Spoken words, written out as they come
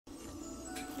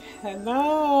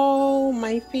Hello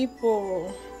my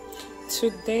people,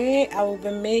 today I will be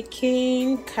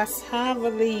making cassava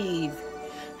leaf.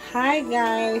 Hi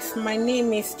guys, my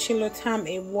name is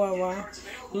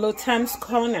LOTAM'S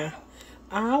Corner.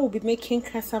 I will be making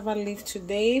cassava leaf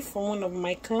today for one of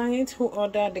my clients who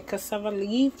ordered the cassava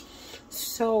leaf.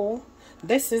 So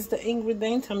this is the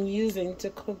ingredient I'm using to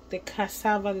cook the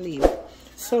cassava leaf.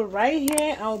 So right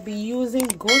here I'll be using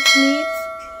goat meat.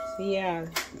 Yeah,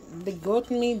 the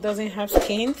goat meat doesn't have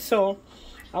skin, so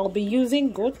I'll be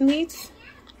using goat meat.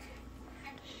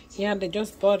 Yeah, they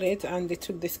just bought it and they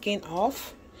took the skin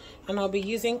off. And I'll be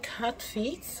using cat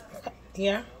feet.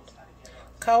 Yeah,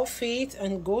 cow feet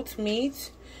and goat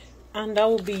meat. And I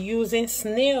will be using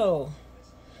snail.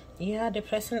 Yeah, the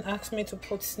person asked me to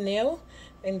put snail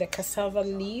in the cassava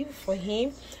leaf for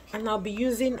him. And I'll be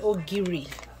using ogiri.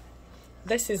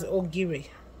 This is ogiri.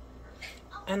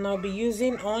 And I'll be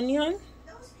using onion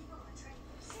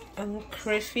and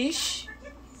crayfish,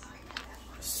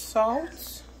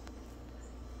 salt,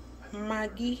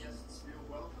 Maggi,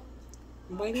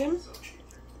 William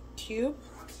cube,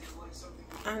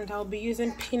 and I'll be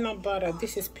using peanut butter.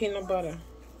 This is peanut butter.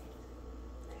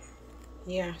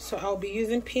 Yeah, so I'll be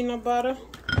using peanut butter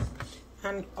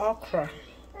and okra,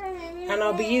 and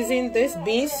I'll be using this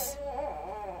beans.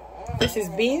 This is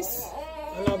beans,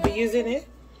 and I'll be using it.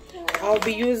 I'll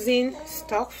be using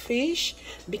stockfish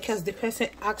because the person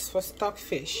asked for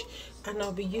stockfish, and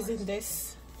I'll be using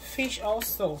this fish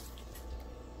also.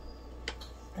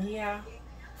 Yeah,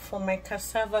 for my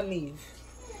cassava leaf.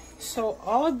 So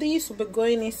all these will be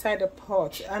going inside the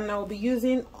pot, and I'll be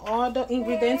using other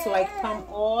ingredients like palm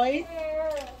oil.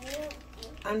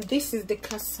 And this is the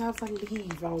cassava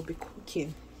leaf I'll be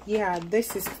cooking. Yeah,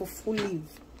 this is fufu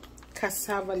leaf,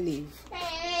 cassava leaf.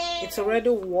 It's already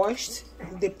washed.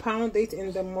 They pound it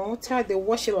in the mortar. They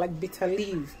wash it like bitter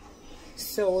leaf.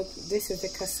 So this is the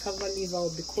cassava leaf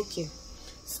I'll be cooking.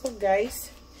 So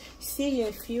guys, see you in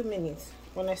a few minutes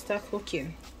when I start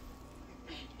cooking.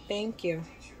 Thank you.